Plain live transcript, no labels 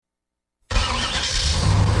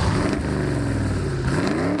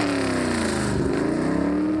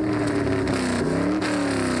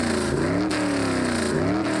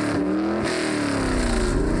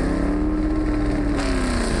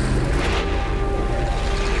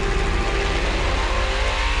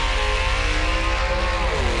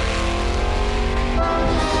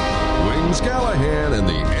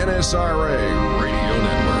KSRA Radio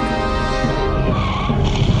Network.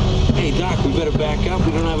 Hey, Doc, we better back up.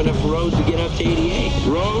 We don't have enough road to get up to 88.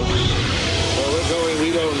 Roads? Where we're going,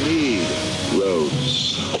 we don't need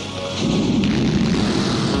roads.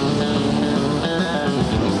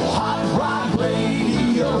 Hot Rod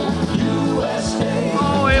Radio USA.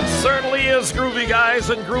 Oh, it certainly is, groovy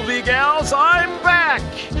guys and groovy gals. I'm back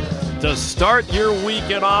to start your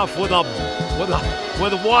weekend off with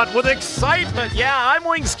what? With excitement. Yeah, I'm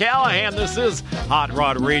Wings Callahan. This is Hot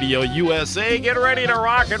Rod Radio USA. Get ready to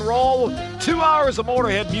rock and roll. 2 hours of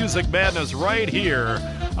Motorhead Music Madness right here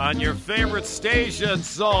on your favorite station.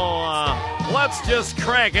 So let's just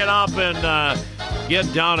crank it up and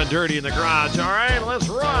get down and dirty in the garage. All right, let's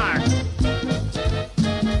rock.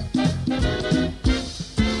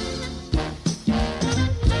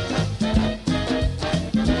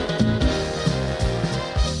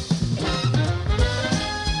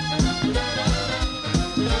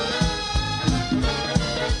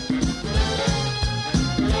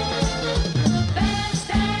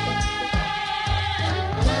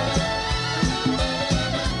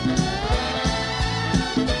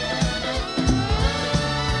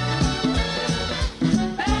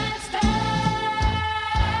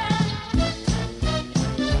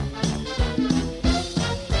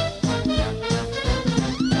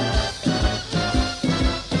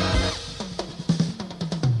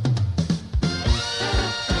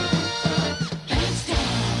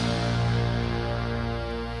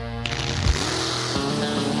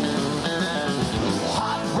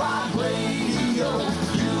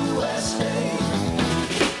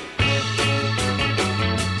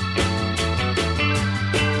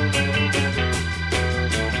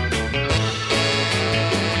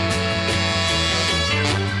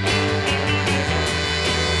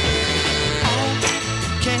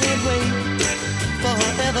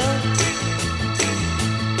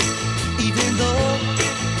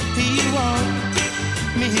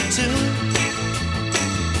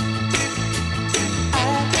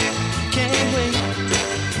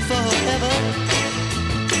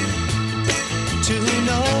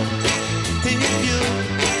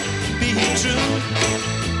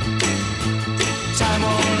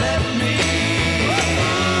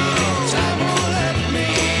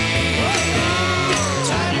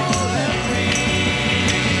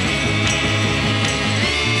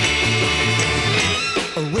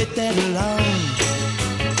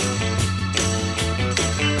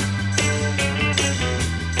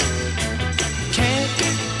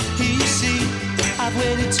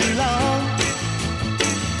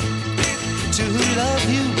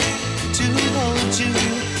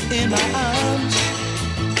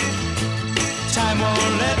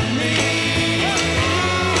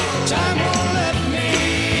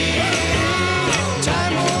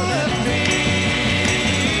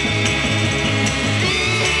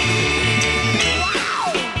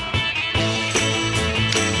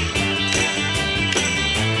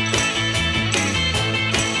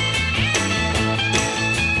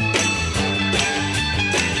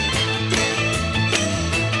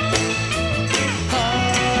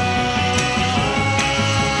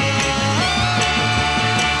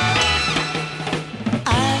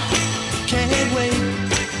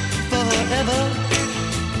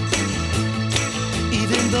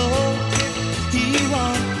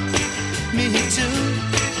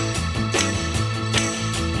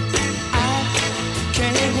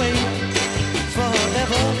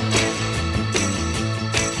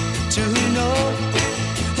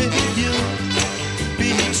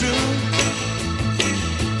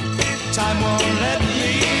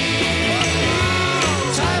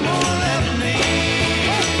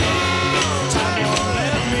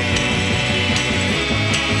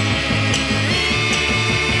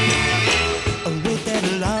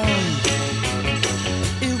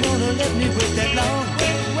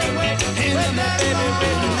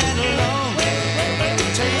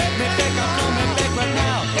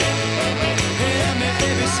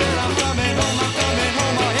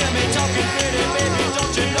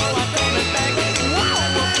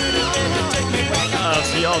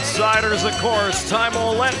 Outsiders, of course, Time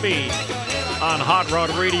Won't Let Me on Hot Rod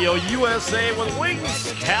Radio USA with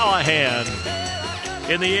Wings Callahan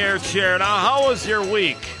in the air chair. Now, how was your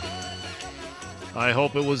week? I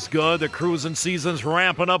hope it was good. The cruising season's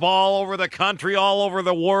ramping up all over the country, all over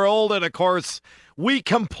the world, and of course, we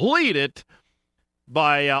complete it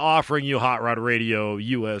by offering you Hot Rod Radio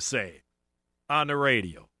USA on the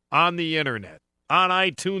radio, on the internet, on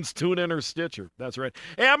iTunes, TuneIn, or Stitcher. That's right.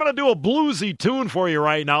 Hey, I'm going to do a bluesy tune for you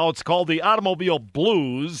right now. It's called the Automobile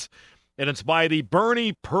Blues, and it's by the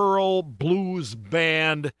Bernie Pearl Blues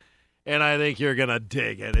Band. and I think you're going to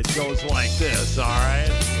dig it. It goes like this, all right?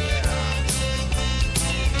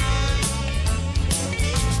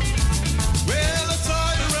 Well, I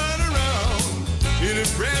saw you run around in a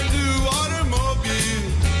brand new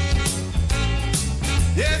automobile.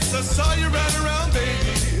 Yes, I saw you run around,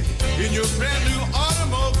 baby, in your brand new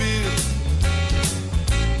automobile.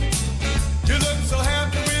 You look so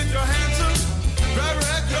happy with your handsome driver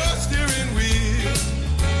at your steering wheel.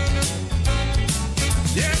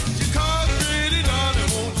 Yes, your car's pretty,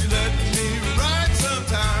 darling, won't you let me ride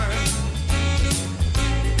sometime?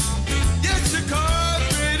 Yes, your car's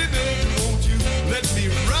pretty, baby, won't you let me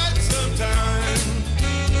ride sometime?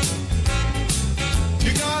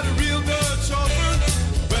 You got a real good chauffeur,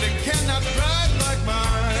 but it cannot drive like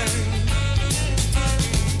mine.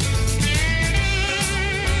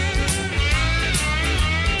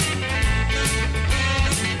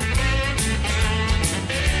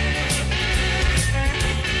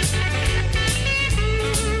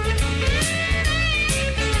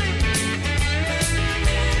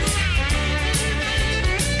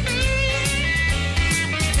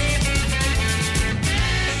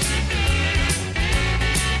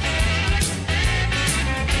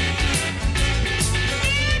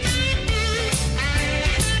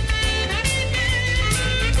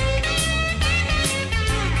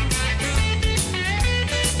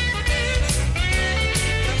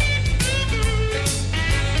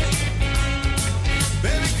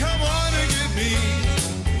 Baby, come on and get me.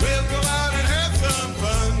 We'll go out and have some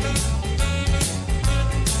fun.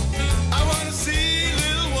 I want to see,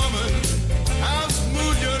 little woman, how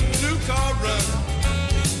smooth your new car runs.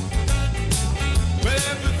 But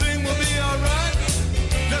everything will be alright,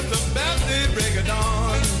 just about the break of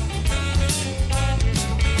dawn.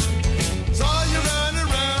 Saw you run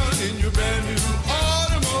around in your brand new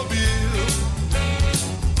automobile.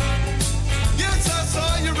 Yes, I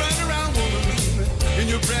saw you run around, woman, in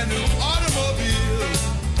your brand new automobile.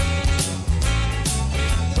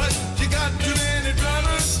 But you got too many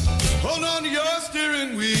drivers. Hold on to your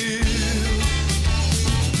steering wheel.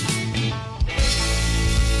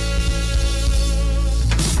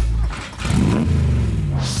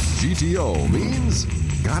 GTO means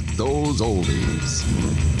got those oldies.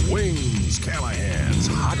 Wings Callahan's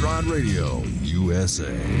Hot Rod Radio USA.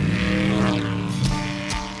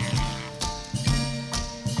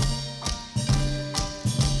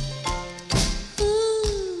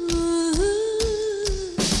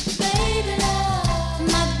 Baby love,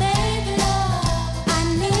 my baby love, I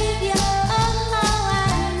need you, oh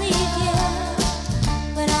I need you.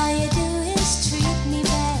 But all you do is treat me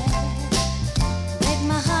bad, break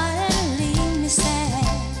my heart and leave me sad.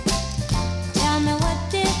 Tell me what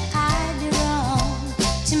did I do wrong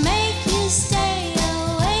to make you stay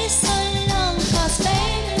away so long? 'Cause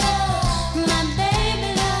baby love, my baby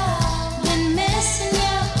love, been missing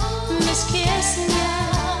you, miss kissing you.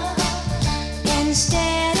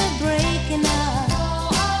 Instead of breaking up,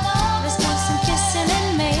 let's do some kissing and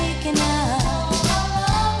making up.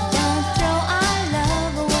 Don't throw our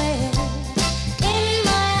love away. In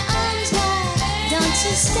my arms now, don't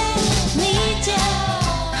you stay. Need you,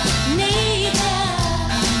 need you.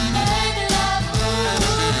 Baby love,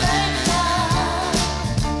 ooh, baby love.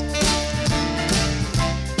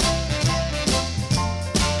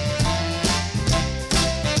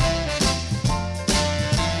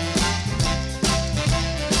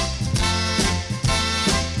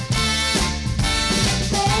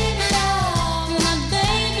 Baby love, my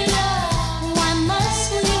baby love, why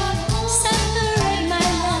must we separate, my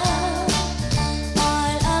love?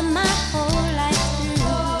 All of my whole life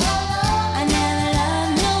through, I never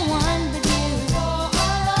loved no one but you.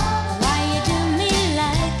 Why you do me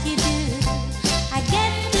like you do? I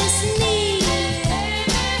get this need,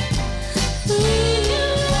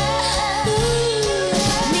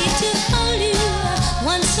 need to hold you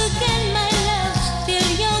once again, my love. Feel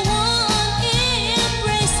your warm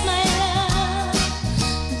embrace, my love.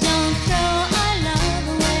 Don't throw our love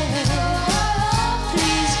away.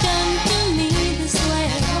 Please don't do me this way.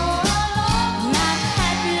 Not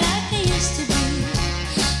happy like I used to be.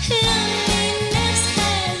 Loneliness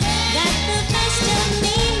has got the best of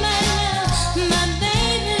me, my love. My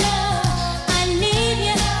baby love, I need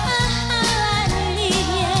you, oh I need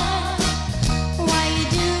you. Why you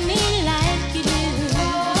do me like you do?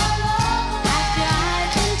 After I've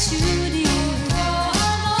been true to you,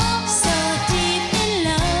 so deep in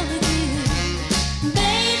love with you,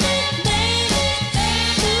 baby, baby,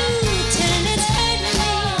 ooh, till it's hurt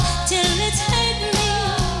me,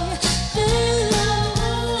 ooh,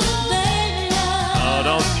 baby love. Oh,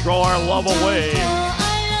 don't throw our love away. Throw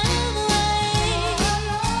our love away.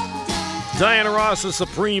 Diana Ross's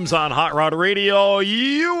Supremes on Hot Rod Radio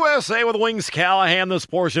USA with Wings Callahan. This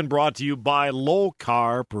portion brought to you by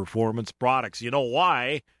Low-Car Performance Products. You know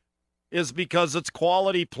why? Is because it's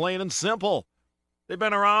quality, plain and simple. They've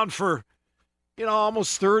been around for,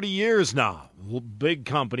 almost 30 years now. Big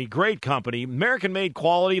company, great company, American-made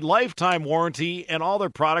quality, lifetime warranty, and all their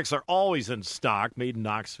products are always in stock, made in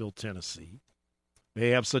Knoxville, Tennessee. They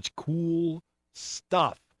have such cool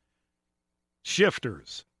stuff.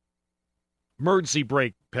 Shifters, emergency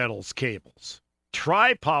brake pedals, cables,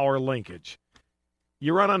 tri-power linkage.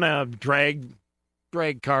 You run on a drag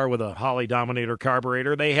car with a Holley Dominator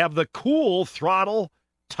carburetor. They have the cool throttle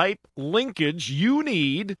type linkage you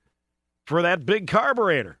need for that big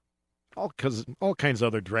carburetor. All kinds of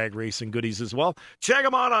other drag racing goodies as well. Check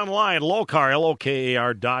them out online, Low-Car,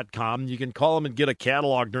 LOKAR.com. You can call them and get a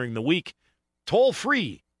catalog during the week. Toll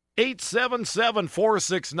free,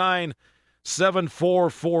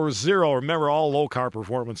 877-469-7440. Remember, all Low-Car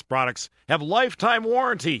Performance products have lifetime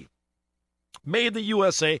warranty. Made in the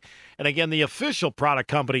USA. And again, the official product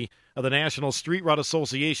company of the National Street Rod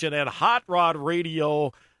Association and Hot Rod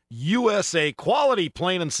Radio USA. Quality,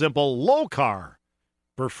 plain and simple, Low-Car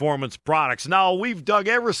Performance products. Now, we've dug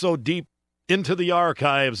ever so deep into the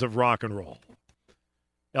archives of rock and roll.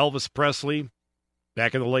 Elvis Presley,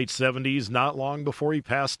 back in the late 70s, not long before he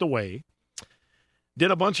passed away,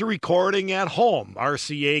 did a bunch of recording at home.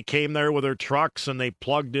 RCA came there with their trucks, and they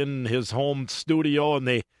plugged in his home studio, and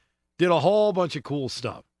they did a whole bunch of cool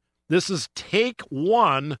stuff. This is take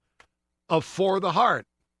one of For the Heart.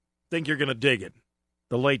 Think you're going to dig it.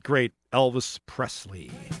 The late, great Elvis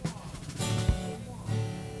Presley.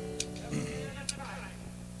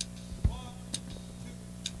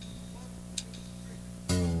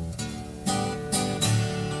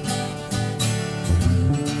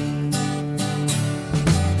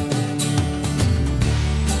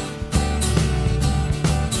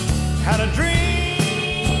 Had a dream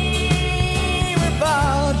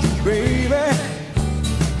about you, baby.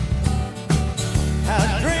 Had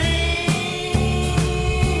a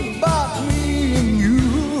dream about me and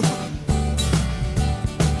you.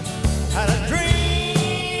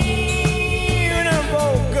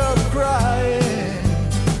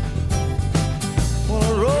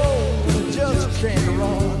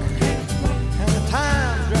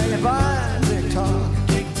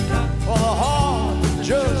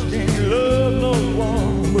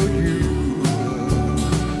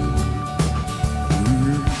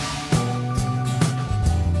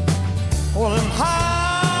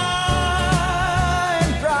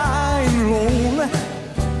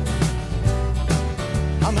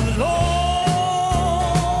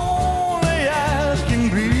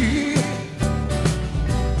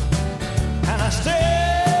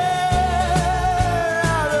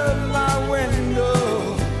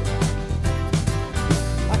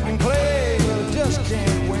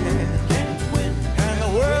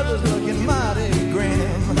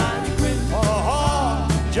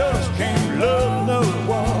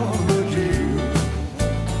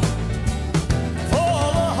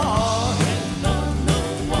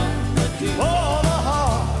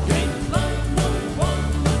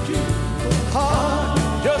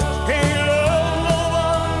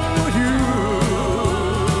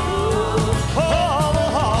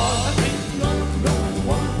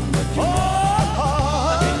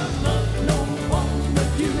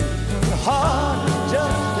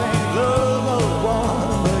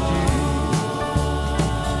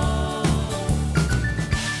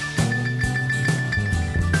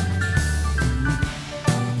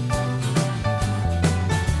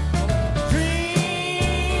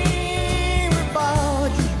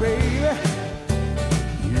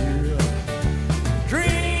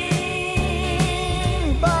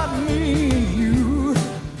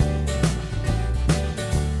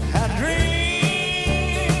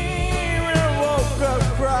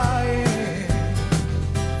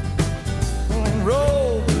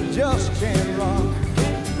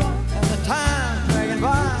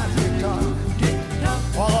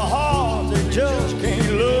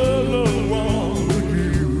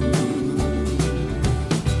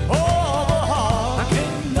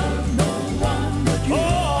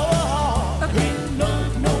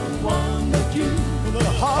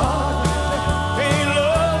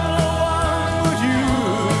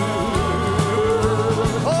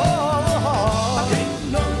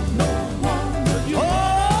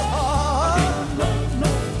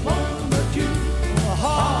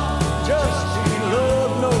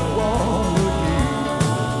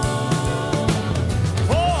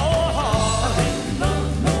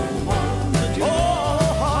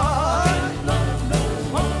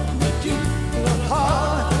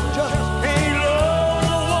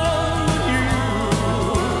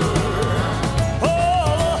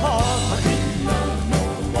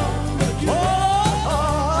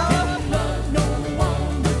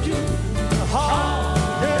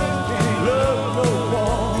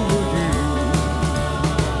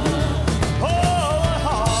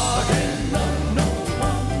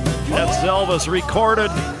 Elvis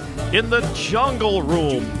recorded in the Jungle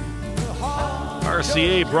Room.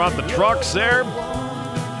 RCA brought the trucks there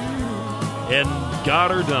and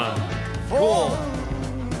got her done. Cool.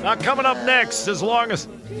 Now coming up next, as long as...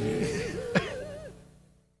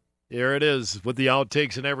 Here it is with the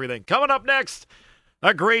outtakes and everything. Coming up next,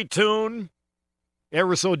 a great tune.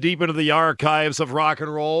 Ever so deep into the archives of rock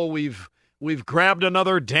and roll, we've grabbed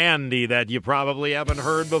another dandy that you probably haven't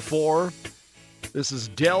heard before. This is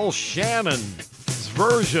Del Shannon's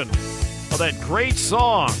version of that great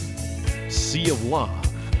song, Sea of Love.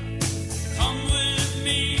 Come with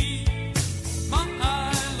me, my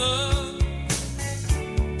love,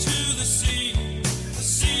 to the sea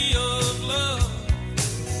of love.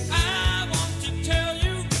 I want to tell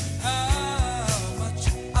you how much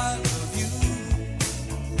I love you.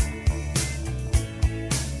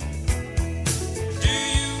 Do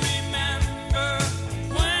you remember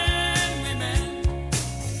when we met?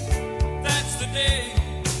 That's the day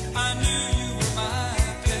I knew you were my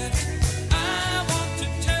pet. I want to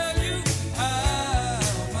tell you how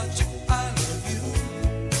much I love you.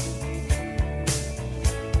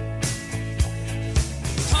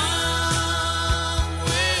 Come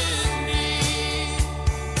with me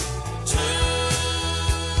to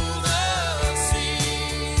the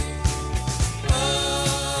sea of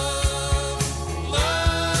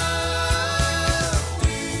love. Do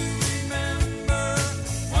you remember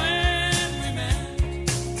when we met?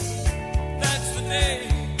 That's the day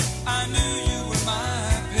I knew you were my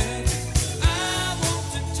pet. I want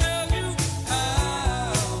to tell you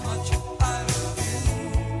how much I love you.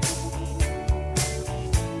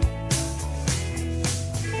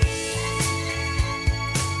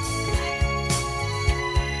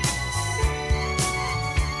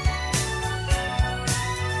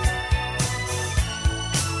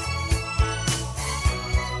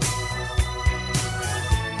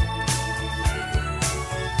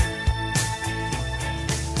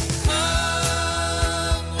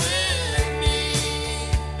 Come with me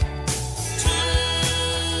to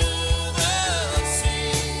the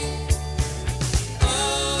sea of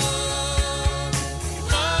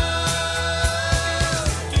love.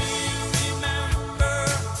 Do you remember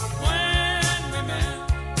when we met?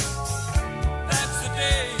 That's the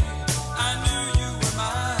day I knew you were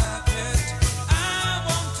my pet. I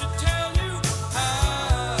want to tell you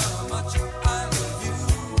how much I love you.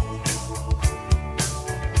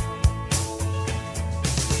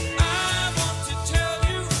 I want to tell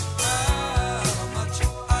you how much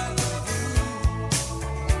I love you.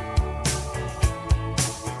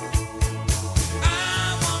 I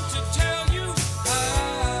want to tell you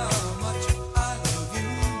how much I love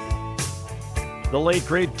you. The late,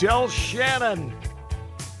 great Del Shannon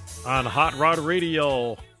on Hot Rod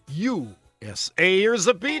Radio USA. Here's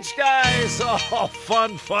the Beach Guys. Oh,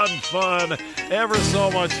 fun, fun, fun. Ever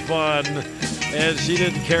so much fun. And she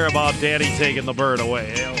didn't care about Danny taking the bird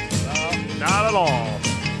away. Not at all.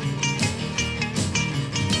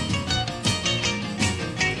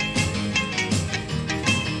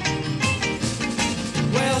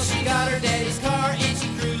 Well, she got her daddy's car and she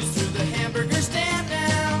cruised through the hamburger stand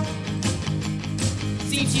now.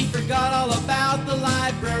 Seems she forgot all about the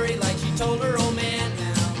library like she told her old man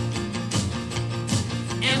now.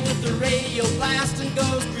 And with the radio blasting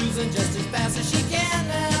goes cruising just as fast as she can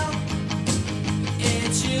now.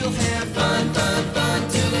 And she'll have fun, fun, fun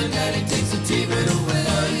till her daddy takes the T-bird away.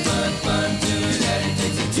 Fun, fun, fun till her daddy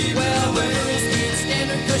takes the T-bird away. Well, the girls can't stand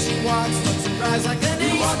her 'cause she walks, looks and cries like an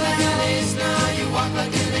ace. You walk like an ace now, you walk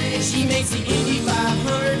like an ace. She makes the Indy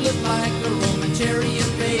 500 look like a Roman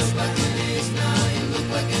chariot race. You look like an ace now, you look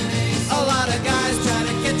like an ace. A lot of guys try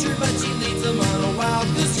to catch her, but she leads them on a wild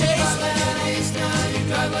goose chase. You drive like an ace now, you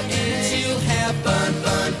drive like an ace. She'll have fun,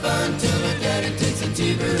 fun, fun till her daddy takes the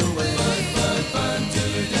T-bird away. Fun, fun, fun till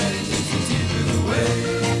her daddy takes the T-bird away.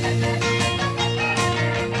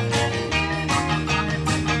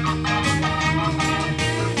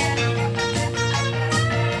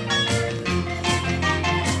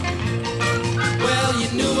 Well, you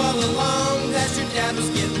knew all along that your dad was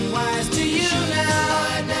getting wise to you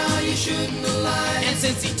now. Now you shouldn't have lied. And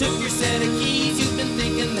since he took your set of keys, you've been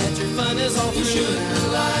thinking that your fun is all through. You shouldn't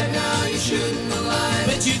have lied. Now you shouldn't have lied.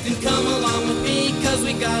 But you can come along with me 'cause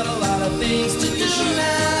we got a lot of things to do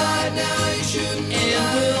now. Now you shouldn't have lied. And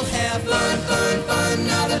we'll have fun, fun, fun.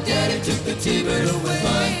 Now that daddy took the T-bird away.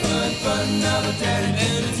 Fun, fun, fun. Now that daddy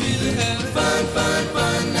took the T-bird away. Fun, fun,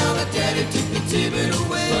 fun. Now that daddy took the T-bird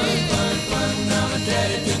away. Fun, fun, fun. Now that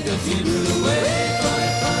daddy took the T-bird away. Fun,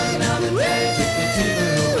 fun. Now that daddy took the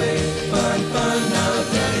T-bird away. Fun, fun. Now that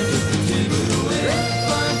daddy took the T-bird away.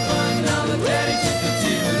 Fun, fun. Now that daddy took the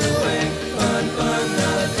T-bird away. Fun, fun.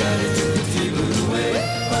 Now that daddy took the T-bird away.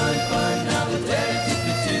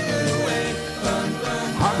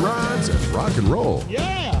 rock and roll.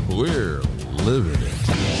 Yeah. We're living it.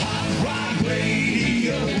 Rock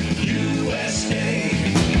Radio USA.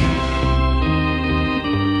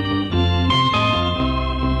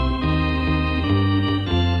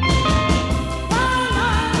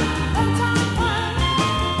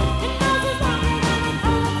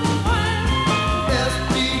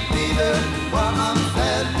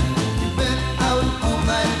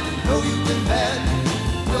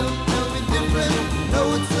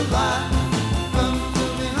 Come to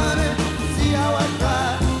me, honey, see how I cry.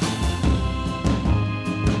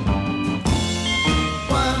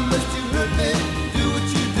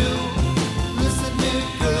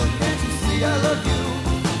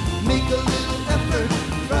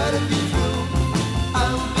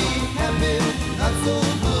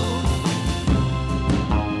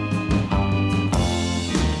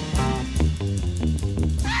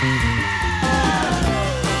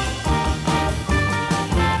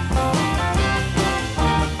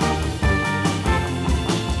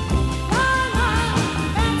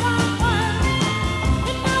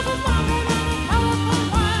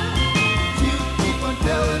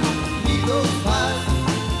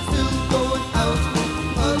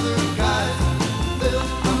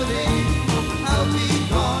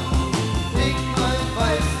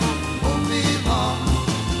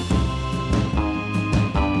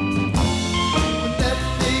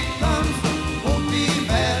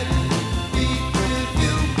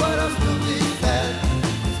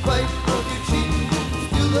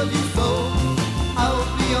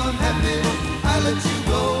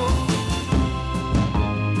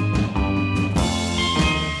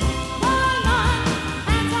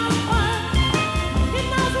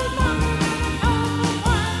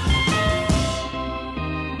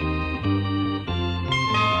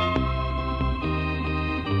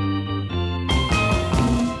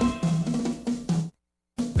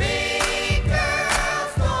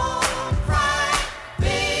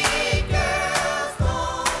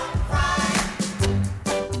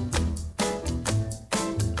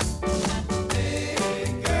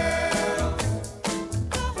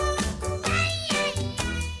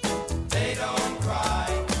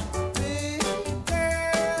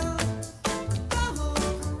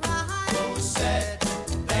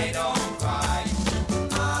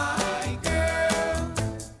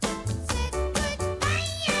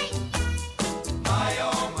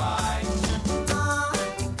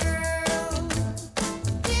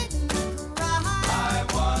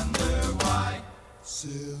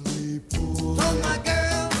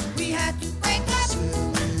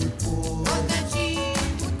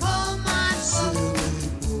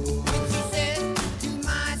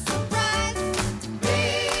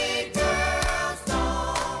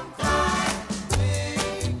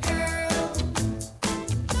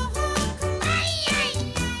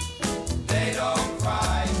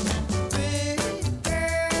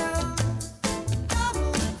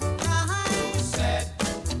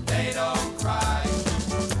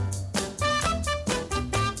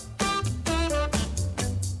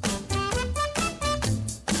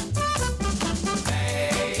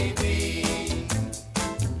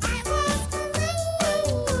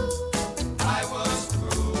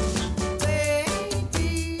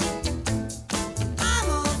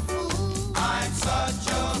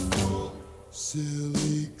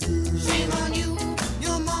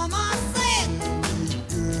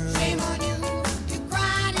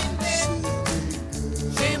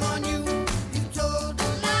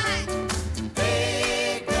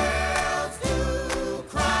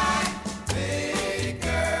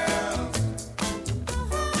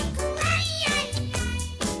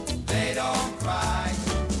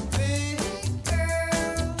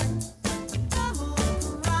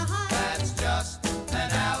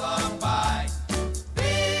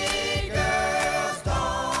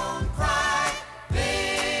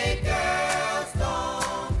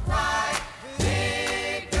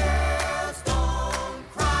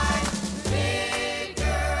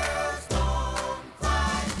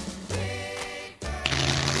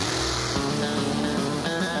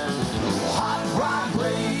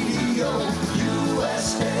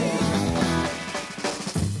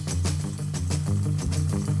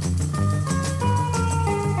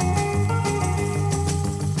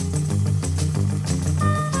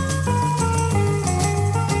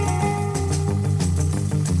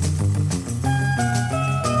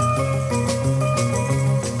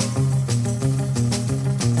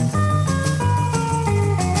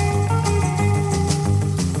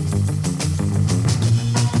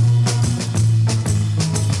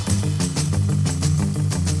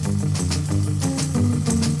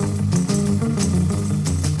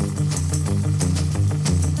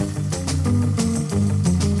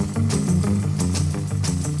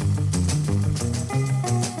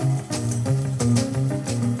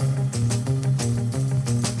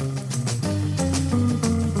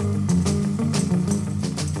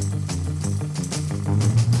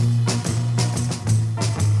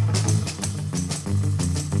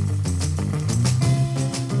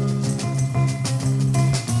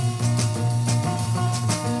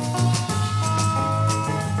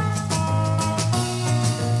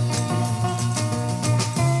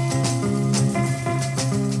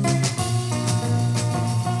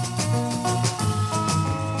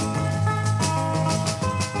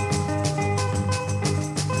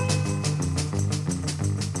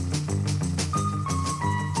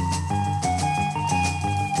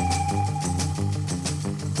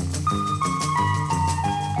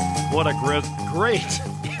 What a great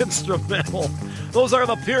instrumental. Those are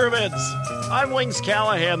the Pyramids. I'm Wings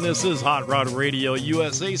Callahan. This is Hot Rod Radio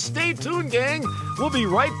USA. Stay tuned, gang. We'll be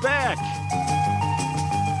right back.